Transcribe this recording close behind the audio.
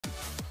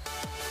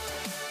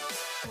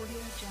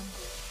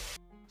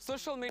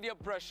social media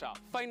pressure,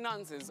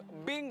 finances,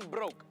 being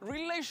broke,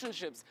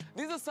 relationships.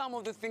 These are some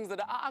of the things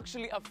that are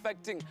actually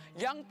affecting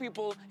young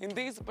people in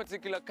this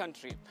particular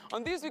country.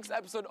 On this week's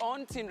episode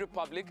on Teen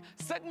Republic,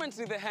 segment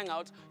ni The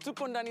Hangout,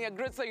 tuko ndani ya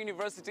Greater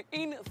University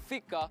in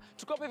Thika.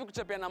 Tuko hapa hivi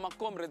kuchapiana na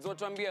comrades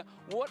watuambie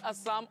what are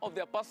some of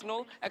their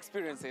personal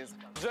experiences.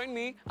 Join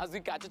me as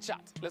we catch a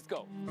chat. Let's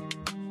go.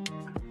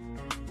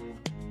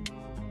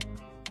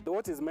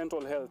 What is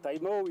mental health? I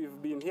know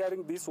we've been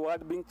hearing this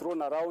word being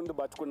thrown around,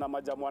 but kuna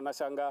majamu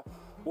wanashanga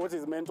what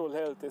is mental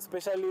health,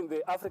 especially in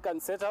the African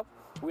setup.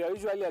 We are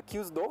usually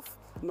accused of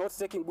not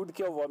taking good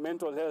care of our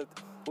mental health.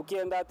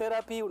 Ukienda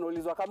therapy,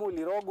 unaulizwa kama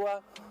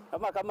ulirogwa,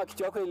 ama kama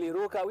kichwa yako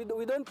iliruka.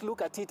 We don't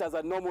look at it as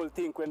a normal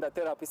thing kwenda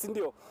therapy, si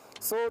ndio?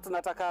 So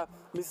tunataka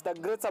Mr.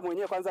 Greater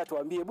mwenyewe kwanza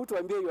tuambie, hebu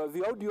tuambie your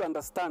view, how do you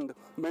understand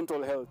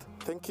mental health?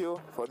 Thank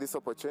you for this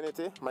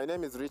opportunity. My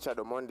name is Richard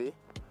Omondi.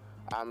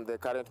 I'm the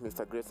current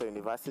Mr. Greater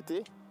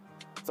University.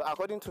 So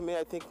according to me,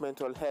 I think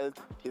mental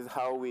health is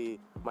how we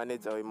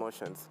manage our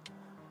emotions.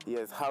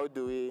 Yes, how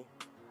do we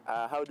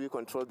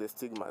control the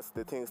stigmas,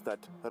 the things that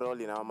roll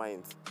in our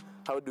minds?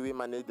 How do we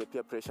manage the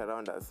peer pressure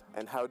around us?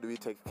 And how do we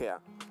take care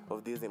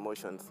of these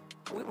emotions?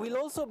 We'll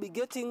also be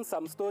getting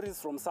some stories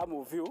from some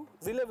of you.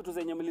 Zile vitu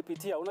zenye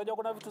mlipitia. Unajua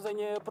kuna vitu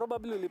zenye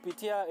probably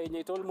ulipitia and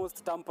it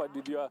almost tampered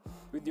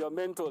with your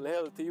mental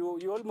health.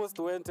 You almost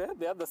went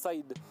the other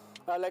side.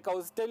 Like I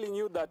was telling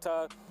you that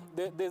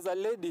there's a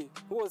lady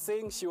who was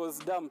saying she was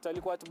dumped.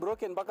 Alikuwa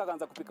broken mpaka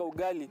akaanza kupika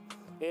ugali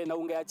na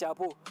unga ya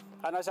chapo.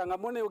 Anashanga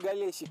mbona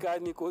ugali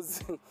ishikani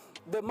because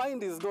the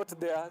mind is not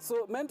there.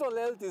 So mental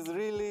health is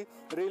really,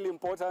 really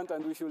important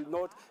and we should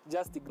not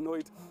just ignore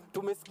it.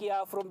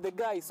 Tumesikia from the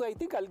guy. So I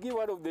think I'll give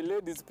one of the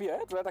ladies pia.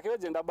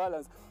 Tunatakiwa gender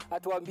balance.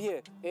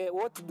 Atuambie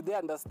what do they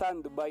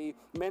understand by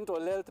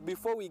mental health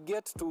before we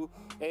get to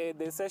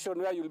the session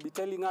where you'll be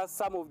telling us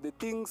some of the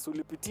things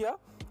ulipitia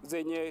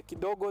zenye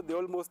kidogo they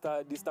almost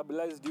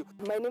destabilized you.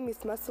 My name is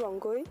Masu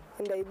Wangoi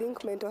and I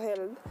think mental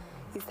health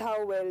is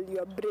how well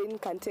your brain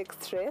can take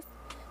stress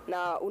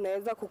na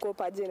unaweza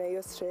kukopa aje na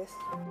hiyo stress.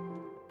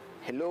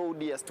 Hello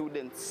dear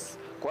students.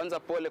 Kwanza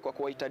pole kwa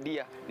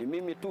kuwaitadia. Ni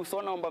mimi tu,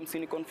 so naomba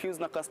msini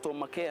confuse na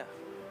customer care.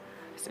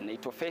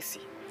 Naitwa Fesi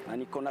na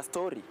niko na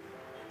story.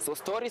 So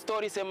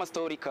story sema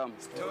story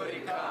comes.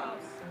 Story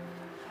comes.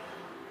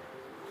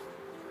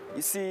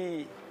 You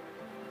see,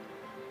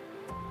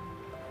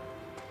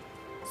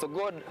 so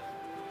God,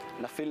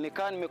 na feel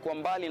nikaa nimekuwa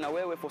mbali na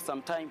wewe for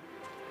some time.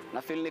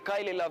 Na feel nikaa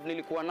ile love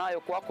nilikuwa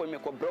nayo kwako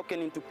imekuwa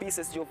broken into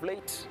pieces of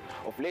late.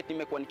 Of late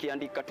nimekuwa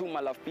nikiandika tu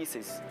my love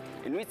pieces.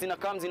 In which ina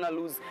comes in a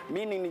lose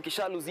meaning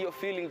nikisha lose hiyo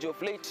feeling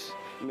of late.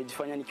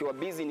 Nimejifanya nikiwa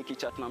busy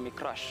nikichat na my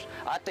crush.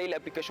 Hata ile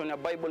application ya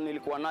Bible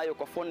nilikuwa nayo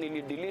kwa phone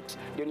nilidelete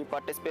ndio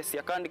nipate space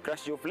ya Candy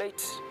Crush of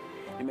late.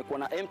 Nimekuwa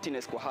na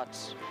emptiness kwa heart.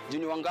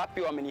 Juni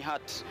wangapi wameni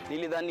hurt.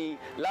 Nilidhani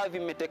love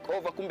ime take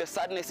over, kumbe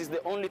sadness is the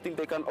only thing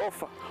they can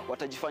offer.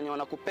 Watajifanya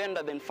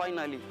wanakupenda then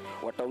finally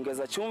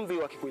wataongeza chumvi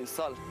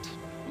wakikuinsult.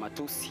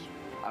 Matusi.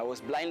 I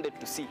was blinded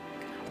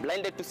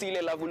to see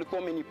ile love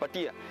ulikuwa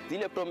umenipatia,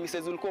 zile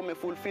promises ulikuwa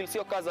umefulfill,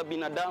 sio kaza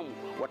binadamu.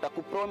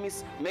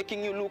 Watakupromise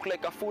making you look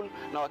like a fool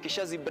na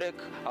wakishazi break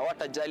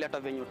hawatajali hata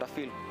venye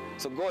utafeel.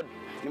 So God,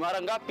 ni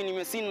mara ngapi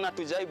nimesin na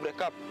tujai break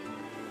up?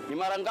 Ni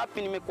mara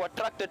ngapi nimekuwa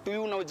attracted to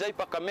you na ujai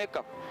paka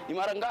makeup? Ni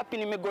mara ngapi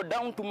nimego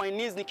down to my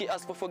knees niki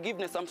ask for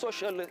forgiveness? I'm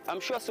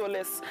sure so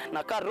less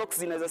na car rocks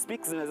zinaweza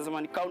speak, zinaweza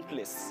sema ni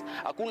countless.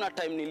 Hakuna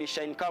time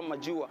nilishine kama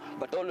jua,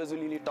 but always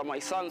ulinita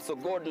my son. So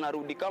God,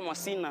 narudi kama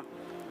sina,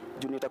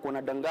 juu nitakuwa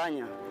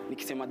nadanganya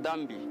nikisema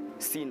dhambi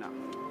sina.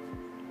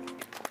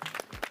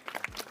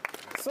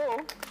 So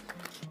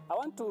I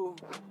want to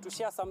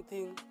share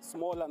something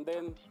small and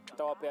then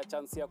tawapea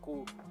chance ya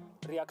ku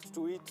react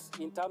to it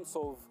in terms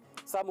of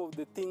some of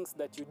the things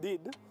that you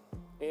did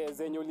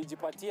zenye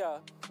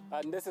ulijipatia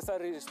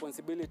unnecessary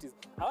responsibilities.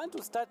 I want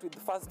to start with the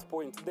first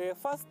point. The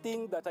first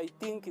thing that I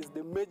think is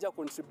the major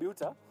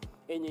contributor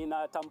enye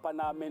inatampa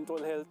na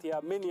mental health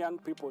ya many young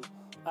people.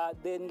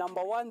 The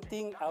number one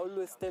thing I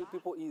always tell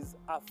people is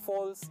a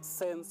false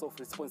sense of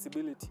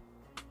responsibility.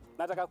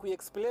 Nataka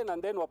ku-explain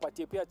and then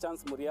wapatie pia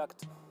chance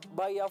mu-react.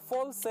 By a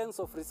false sense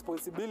of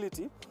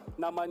responsibility,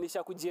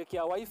 namaanisha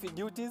kujiekea wifey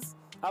duties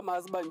ama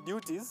husband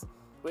duties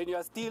when you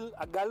are still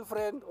a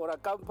girlfriend or a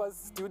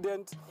campus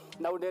student,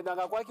 na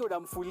unaendanga kwake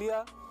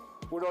unamfulia,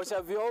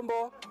 unaosha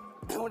vyombo,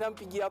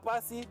 unampigia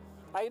pasi.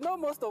 I know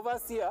most of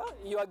us here,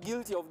 you are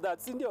guilty of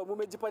that. Si ndio,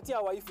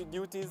 mumejipatia wifey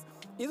duties.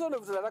 Hizo ndio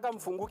tunataka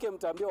mfunguke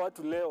mtaambia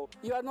watu leo.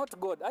 You are not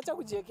God. Acha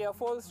kujiekea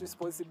false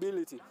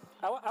responsibility.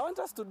 I want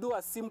us to do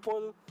a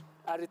simple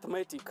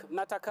arithmetic.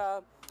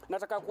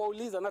 Nataka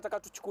kuwauliza, nataka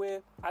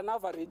tuchukue an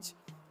average.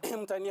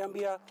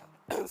 Mtaniambia,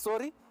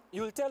 sorry,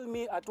 you'll tell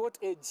me at what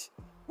age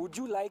would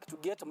you like to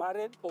get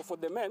married, or for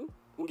the men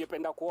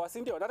ungependa kuoa,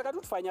 si ndio? Nataka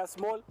tu tufanye a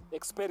small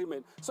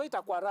experiment. So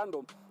itakuwa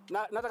random.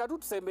 Nataka tu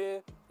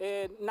tuseme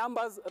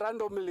numbers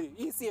randomly.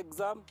 Hii si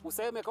exam.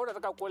 Useme kama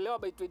unataka kuolewa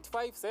by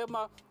 25,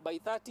 sema by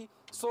 30.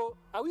 So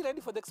are we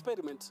ready for the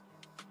experiment?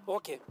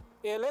 Okay.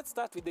 Let's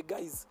start with the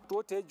guys. At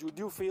what age would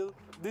you feel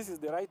this is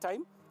the right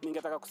time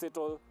ningetaka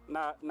kusettle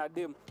na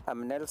dem.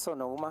 I'm Nelson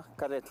Ouma,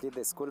 currently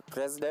the school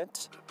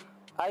president.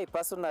 I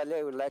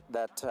personally would like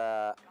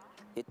that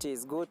it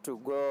is good to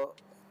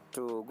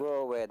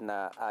go when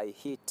I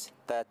hit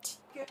 30.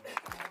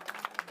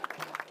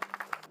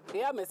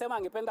 Yeye amesema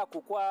angependa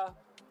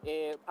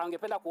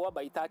angependa kuoa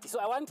by 30. So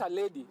I want a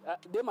lady.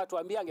 Dem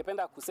atuambie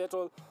angependa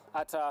kusettle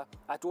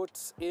at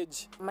what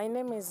age? My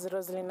name is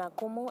Roslyn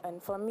Akumu,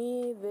 and for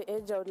me the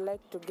age I would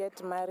like to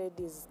get married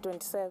is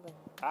 27.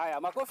 Haya,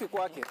 makofi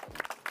kwake.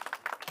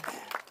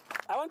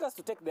 I want us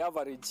to take the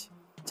average.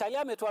 Charlie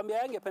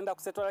ametuambia angependa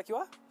kusettle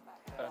akiwa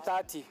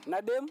 30.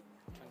 Na dem 27.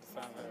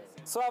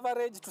 So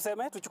average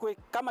tuchukue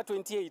kama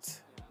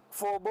 28.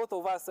 For both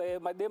of us,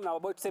 madam na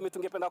about tuseme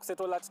tungependa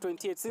kusettle at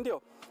 28, si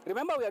ndio?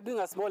 Remember we are doing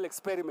a small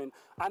experiment.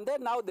 And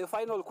then now the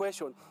final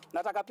question.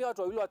 Nataka pia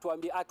watu wawili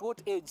watuambie at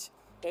what age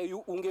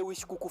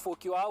ungewish kukufa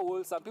ukiwa how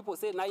old? Some people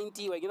say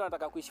 90, wengine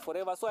wanataka kuishi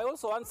forever. So I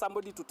also want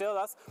somebody to tell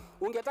us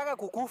ungetaka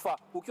kukufa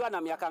ukiwa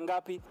na miaka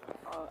ngapi?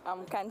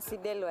 I'm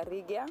Kansidel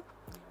Warigia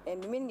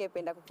and mimi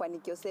ningependa kufa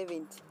nikiwa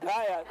 70.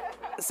 Haya,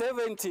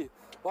 70.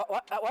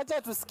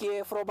 Wacha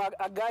tusikie from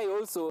a guy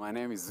also. My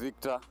name is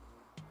Victor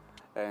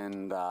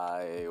and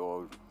I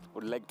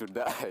would like to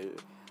die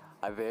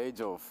at the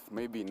age of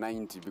maybe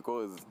 90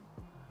 because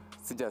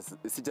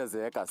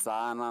sijazeeka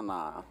sana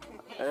na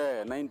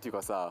 90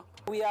 kwa sawa.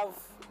 We have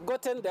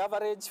gotten the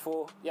average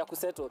for ya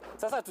kusettle.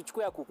 Sasa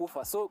tuchukue ya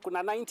kukufa. So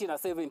kuna 90 na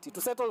 70.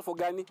 To settle for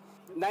gani?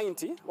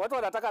 90. Watu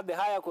wanataka the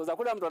higher cause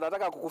hakuna mtu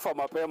anataka kukufa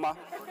mapema.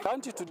 I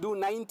want you to do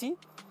 90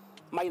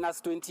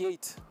 minus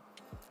 28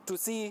 to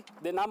see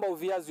the number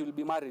of years you'll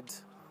be married.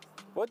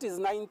 What is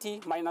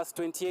 90 minus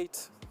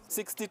 28?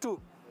 62.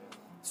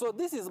 So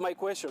this is my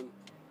question.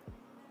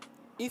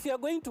 If you're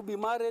going to be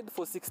married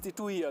for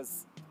 62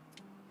 years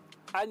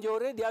and you're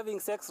already having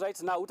sex right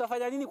now,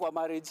 utafanya nini kwa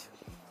marriage?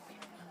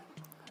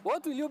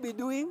 What will you be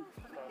doing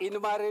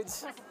in marriage?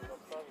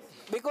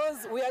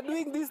 Because we are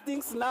doing these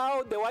things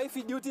now, the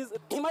wifey duties.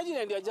 Imagine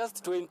and you're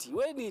just 20.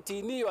 When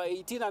you are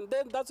 18, and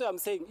then that's what I'm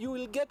saying. You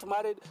will get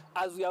married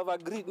as we have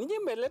agreed. Ninyi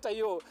mmeleta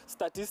your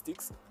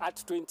statistics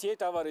at 28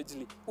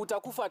 averagely.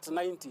 Utakufa at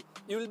 90.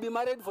 You will be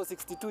married for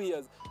 62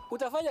 years.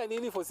 Utafanya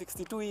nini for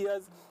 62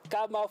 years?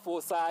 Kama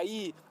for saa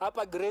hii,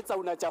 hapa Greater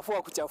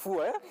unachafua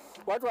kuchafua, eh?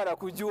 Watu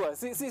wanakujua.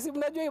 Si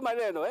mnajua hii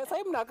maneno, eh?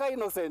 Sasa mnakaa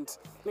innocent.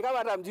 Ni kama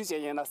hata mjui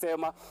chenye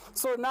nasema.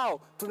 So now,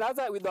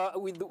 tunaanza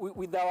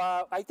with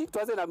our I think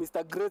tuanze na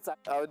Mr. Greater.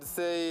 I would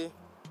say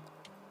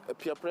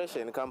peer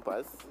pressure in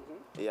campus.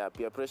 Yeah,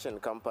 peer pressure in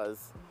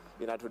campus,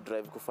 you know, to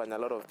drive kufanya a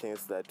lot of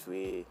things that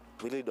we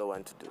really don't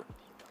want to do.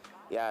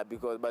 Yeah,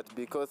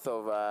 because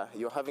of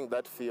you're having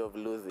that fear of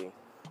losing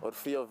or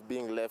fear of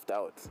being left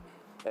out.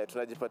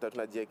 Tunajipata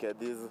tunajiwekea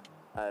these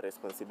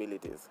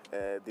responsibilities,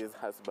 these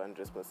husband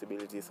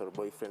responsibilities or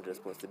boyfriend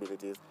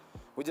responsibilities.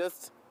 We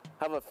just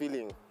have a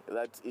feeling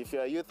that if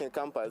you're a youth in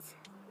campus,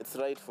 it's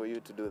right for you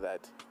to do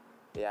that.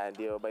 Yeah,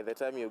 and by the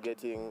time you're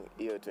getting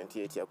your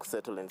 28 year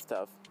settle and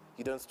stuff,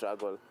 you don't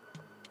struggle.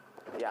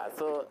 Yeah,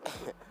 so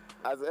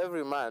as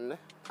every man,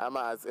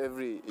 as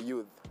every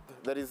youth,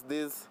 there is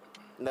this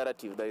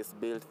narrative that is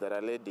built that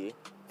a lady,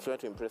 if you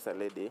want to impress a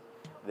lady,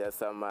 there are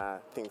some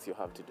things you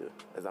have to do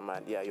as a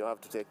man. Yeah, you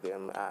have to take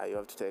them, you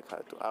have to take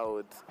her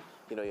out,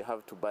 you know, you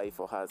have to buy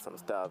for her some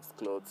stuff,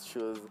 clothes,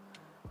 shoes.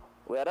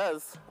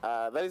 Whereas,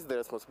 that is the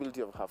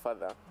responsibility of her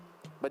father,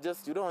 but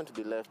just you don't want to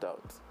be left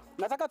out.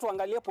 Nataka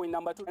tuangalie point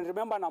number 2. And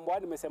remember number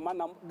 1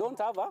 nimesema don't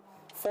have a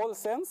false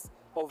sense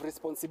of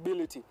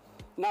responsibility.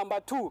 Number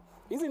 2,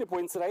 hizi ni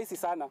points rahisi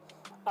sana.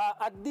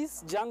 At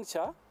this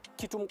juncture,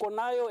 kitu mko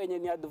nayo enye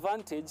ni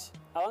advantage,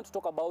 I want to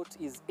talk about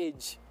is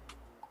age.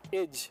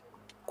 Age.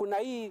 Kuna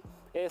hii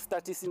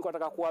statistics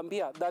nataka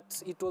kuambia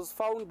that it was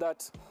found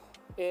that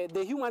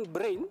the human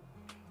brain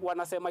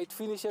wanasema it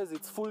finishes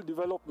its full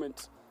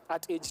development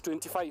at age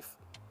 25.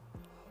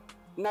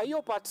 Na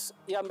hiyo part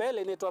ya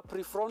mbele inaitwa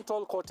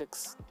prefrontal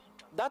cortex.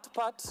 That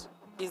part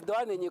is the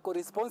one yenye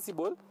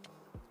responsible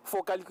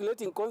for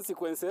calculating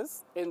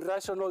consequences and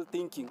rational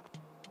thinking.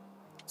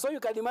 So you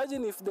can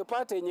imagine if the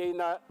part yenye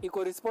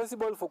iko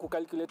responsible for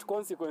calculate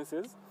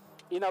consequences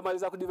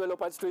inamaliza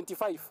kudevelop at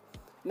 25.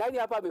 Nani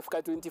hapa amefika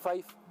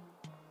 25?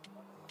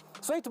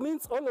 So it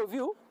means all of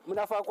you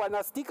mnafaa kuwa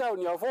na sticker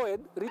on your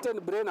forehead written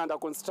brain under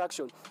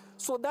construction.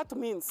 So that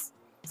means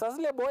sasa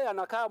zile boy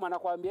anakaa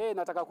anakuambia yeye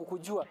nataka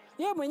kukujua.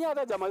 Yeye mwenyewe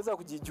hata jamaliza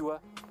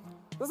kujijua.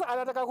 Sasa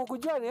anataka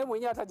kukujua na yeye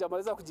mwenyewe hata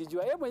jamaliza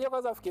kujijua. Yeye mwenyewe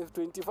kwanza afike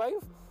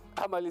 25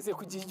 amalize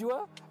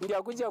kujijua ndio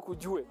akuje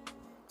akujue.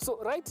 So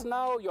right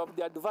now you have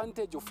the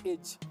advantage of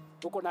age.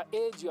 Uko na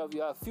age, you have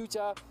your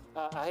future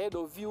ahead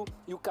of you.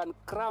 You can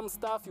cram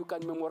stuff, you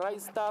can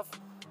memorize stuff.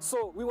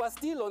 So we were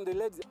still on the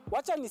legs.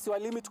 Wacha nisiwa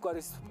limit kwa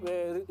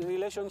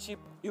relationship.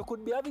 You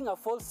could be having a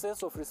false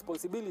sense of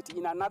responsibility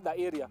in another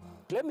area.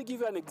 Let me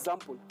give you an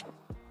example.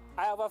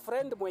 I have a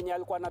friend mwenye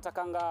alikuwa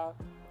anatakanga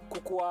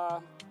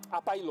kukua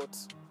a pilot.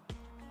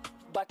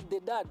 But the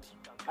dad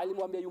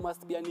alimwambia you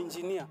must be an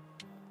engineer.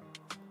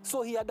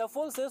 So he had a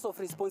false sense of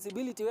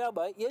responsibility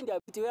whereby yeye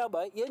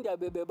ndiye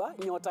abebeba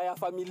nyota ya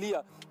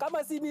familia.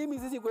 Kama si mimi,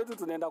 sisi kwetu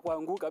tunaenda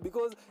kuanguka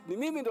because ni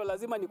mimi ndo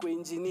lazima nikuwe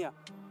engineer.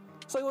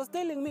 So he was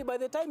telling me by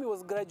the time he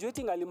was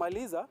graduating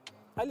alimaliza,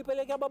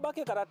 alipelekea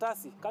babake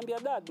karatasi. Kaambia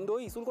dad, ndo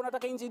hii, ulikuwa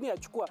unataka engineer,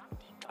 chukua.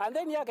 And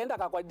then yeye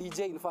akaenda kwa DJ,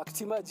 in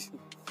fact imagine.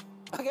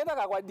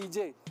 Akaenda kwa DJ.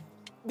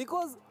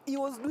 Because he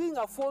was doing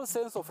a false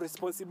sense of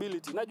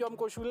responsibility. Najua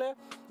mko shule,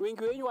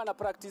 wengi wenyu wana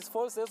practice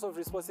false sense of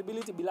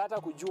responsibility bila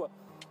hata kujua.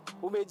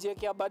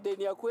 Umejiwekea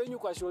burden ya kwenyu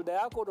kwa shoulder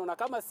yako, unaona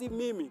kama si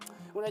mimi.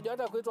 Unajua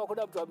hata kwetu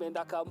hakuna mtu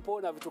ameenda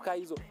kampo na vitu kama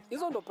hizo.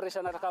 Hizo ndo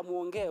pressure nataka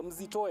muongee,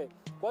 mzitoe.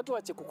 Watu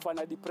waache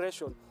kukufanya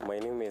depression. My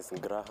name is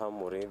Graham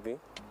Muridhi.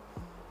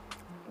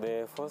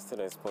 The first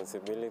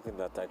responsibility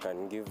that I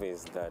can give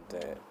is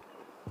that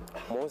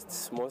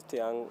most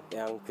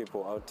young people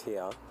out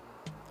here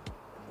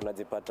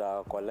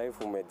unajipata kwa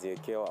life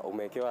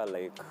umekewa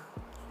like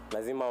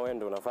lazima wewe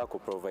ndio unafaa ku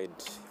provide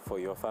for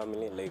your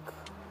family. Like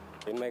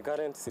in my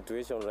current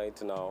situation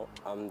right now,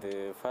 I'm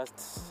the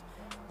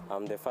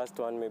first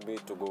one maybe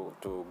to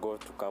go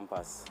to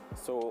campus.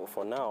 So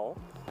for now,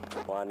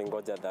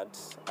 waningoja that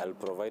I'll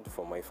provide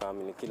for my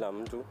family, kila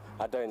mtu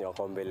hata wenye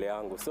wako mbele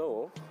yangu.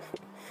 So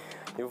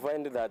you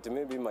find that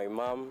maybe my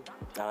mom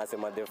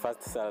anasema the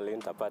first salary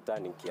nitapata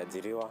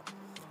nikiajiriwa,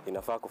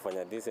 inafaa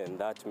kufanya this and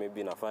that,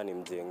 maybe inafaa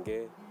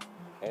nimjenge,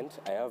 and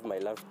I have my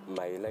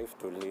life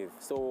to live.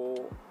 So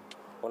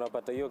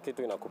unapata hiyo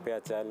kitu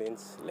inakupea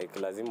challenge, like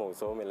lazima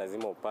usome,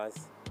 lazima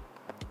upass.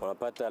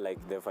 Unapata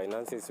like the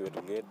finances you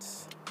to get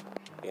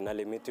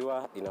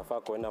inalimitiwa,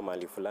 inafaa kuenda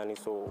mahali fulani.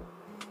 So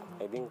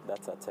I think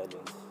that's a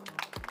challenge.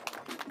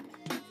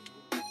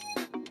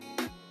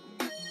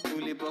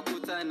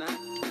 Tulipokutana,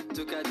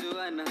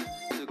 tukajuana,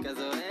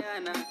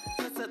 tukazoeana,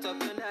 sasa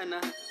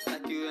twapendana,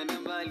 sitaki uende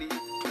mbali,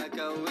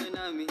 nataka uwe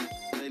nami,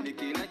 bali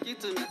kila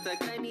kitu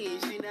nataka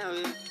niishi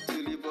nawe.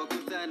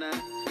 Tulipokutana,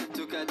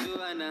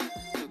 tukajuana,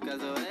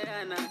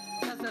 tukazoeana,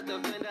 sasa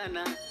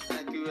twapendana,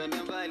 sitaki uende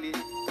mbali,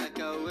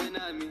 nataka uwe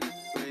nami,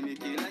 bali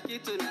kila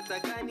kitu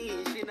nataka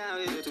niishi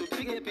nawe.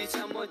 Tupige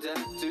picha moja,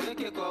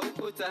 tuweke kwa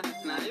ukuta,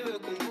 na iwe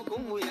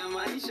kumbukumbu ya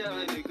maisha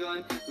when we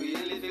gone. We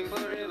are living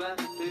forever,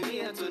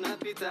 dunia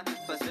tunapita,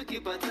 pasuki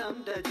pata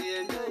muda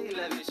jienjoy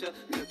la visho.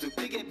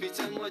 Tupige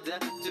picha moja,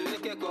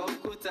 tuweke kwa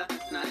ukuta,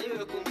 na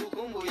iwe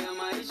kumbukumbu ya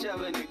maisha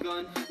when we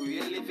gone. We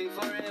are living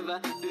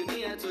forever,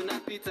 dunia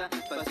tunapita,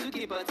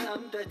 pasuki pata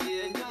muda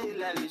jienjoy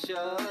la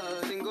visho.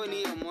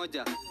 Singoni ya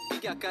moja,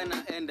 piga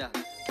kana enda,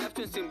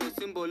 caption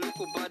simbo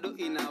luku bado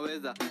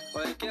inaweza.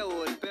 Wawekea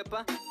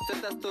wallpaper,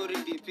 seta story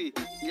DP,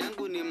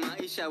 yangu ni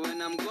maisha,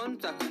 when I'm gone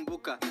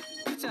takumbuka.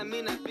 Picha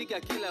mimi napiga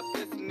kila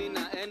place mimi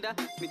naenda,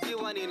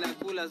 nikiwa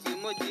ninakula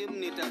zimo gym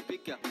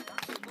nitapika.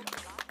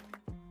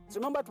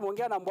 Remember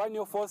tumeongea na Mbwani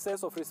hiyo false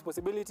sense of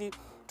responsibility,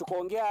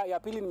 tukaongea ya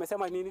pili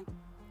nimesema nini?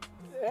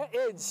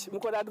 Age,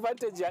 mko na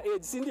advantage ya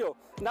age, si ndio?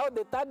 Now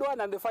the third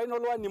one and the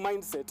final one ni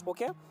mindset,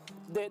 okay?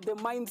 The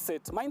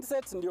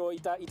mindset ndio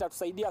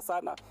itatusaidia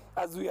sana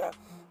as we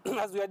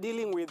are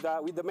dealing with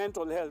the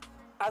mental health.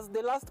 As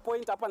the last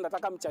point hapa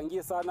nataka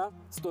mchangie sana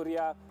story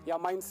ya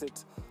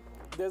mindset.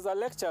 There's a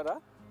lecturer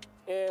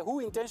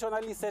who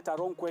intentionally set a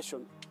wrong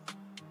question.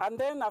 And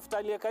then after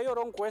aliweka hiyo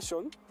wrong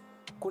question,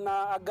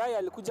 kuna a guy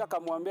alikuja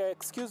akamwambia,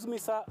 excuse me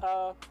sir,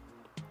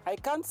 I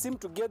can't seem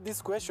to get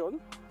this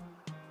question.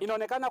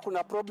 Inaonekana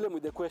kuna problem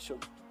with the question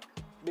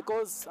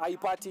because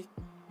haipati.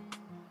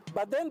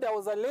 But then there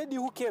was a lady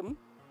who came,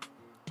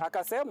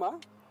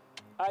 akasema,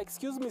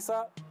 excuse me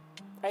sir,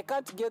 I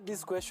can't get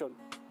this question.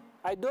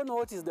 I don't know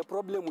what is the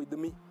problem with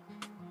me.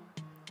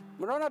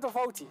 Mnaona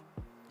tofauti?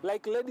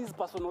 Like ladies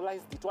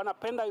personalized it.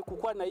 Wanapenda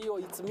kukua na hiyo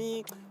it's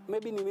me,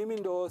 maybe ni mimi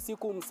ndo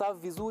siku mserve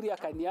vizuri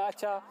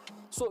akaniacha.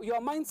 So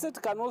your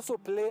mindset can also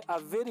play a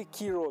very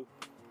key role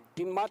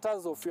in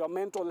matters of your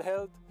mental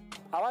health.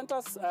 I want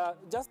us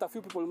just a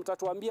few people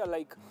mtatuambia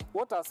like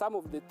what are some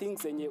of the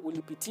things enye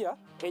ulipitia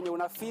enye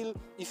una feel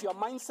if your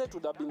mindset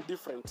would have been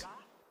different,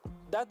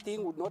 that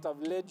thing would not have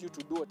led you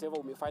to do whatever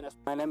umefanya.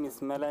 My name is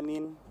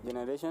Melanin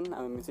Generation.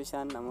 I'm a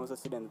musician. I'm also a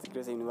student at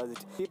Grace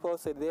University. People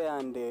also there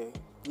and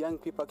young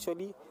people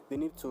actually, they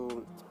need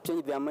to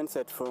change their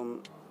mindset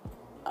from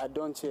I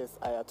don't chase,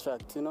 I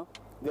attract, you know.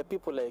 There are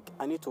people like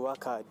I need to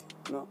work hard,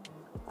 you know.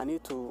 I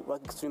need to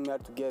work extremely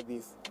hard to get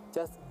this.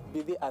 Just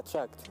be the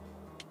attract.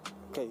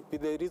 Okay, be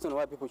the reason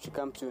why people should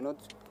come to you,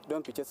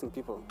 don't be chasing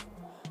people.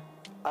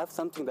 Have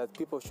something that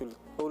people should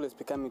always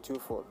be coming to you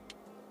for.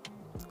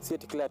 See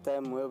at a clear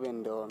time where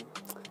when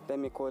let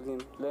me call him,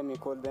 let me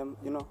call them,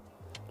 you know.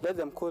 Let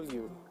them call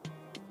you.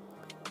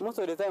 Most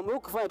of the time, we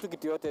can find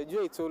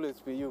it's always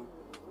be you.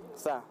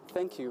 Sir,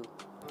 thank you.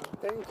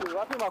 Thank you.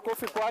 Wapi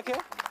makofi kwake.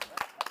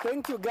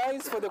 Thank you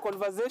guys for the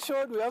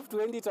conversation. We have to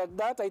end it at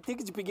that. I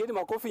think jipigeni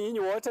makofi nyinyi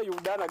wote.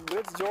 You've done a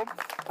great job.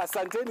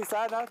 Asanteni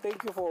sana.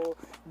 Thank you for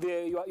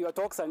your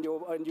talks and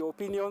your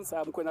opinions.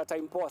 Kuna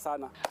time poa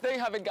sana. There you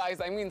have it,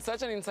 guys. I mean,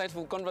 such an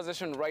insightful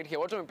conversation right here.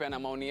 Watu wamepeana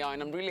maoni yao,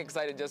 and I'm really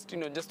excited just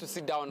to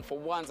sit down for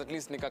once, at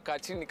least nikakaa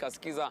chini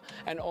nikasikiza,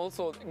 and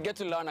also get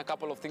to learn a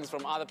couple of things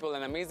from other people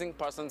and amazing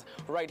persons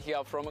right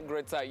here from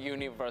Greta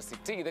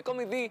University. They call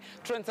me the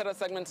Trendsetter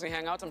segment in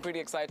Hangout. I'm pretty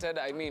excited.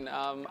 I mean,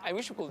 I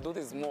wish we could do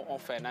this more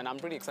often, and I'm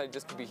pretty excited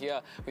just to be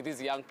here with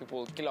these young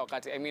people kila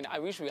wakati. I mean, I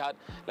wish we had,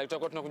 like,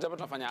 tunakuja hapa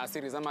tunafanya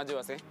series ama aje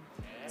wase?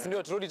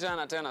 Sindio, turudi tena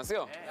na tena,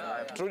 sio?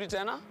 Turudi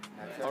tena?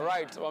 All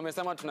right,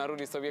 wamesema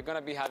tunarudi, so we're going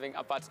to be having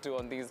a part 2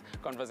 on these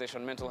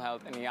conversation, mental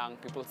health and young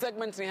people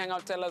segments in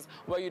Hangout. Tell us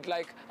where you'd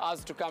like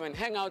us to come and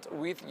hang out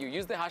with you.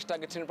 Use the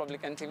hashtag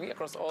 #TeenRepublicNTV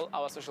across all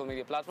our social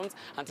media platforms.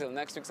 Until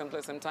next week, same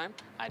place, same time,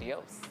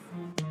 adios.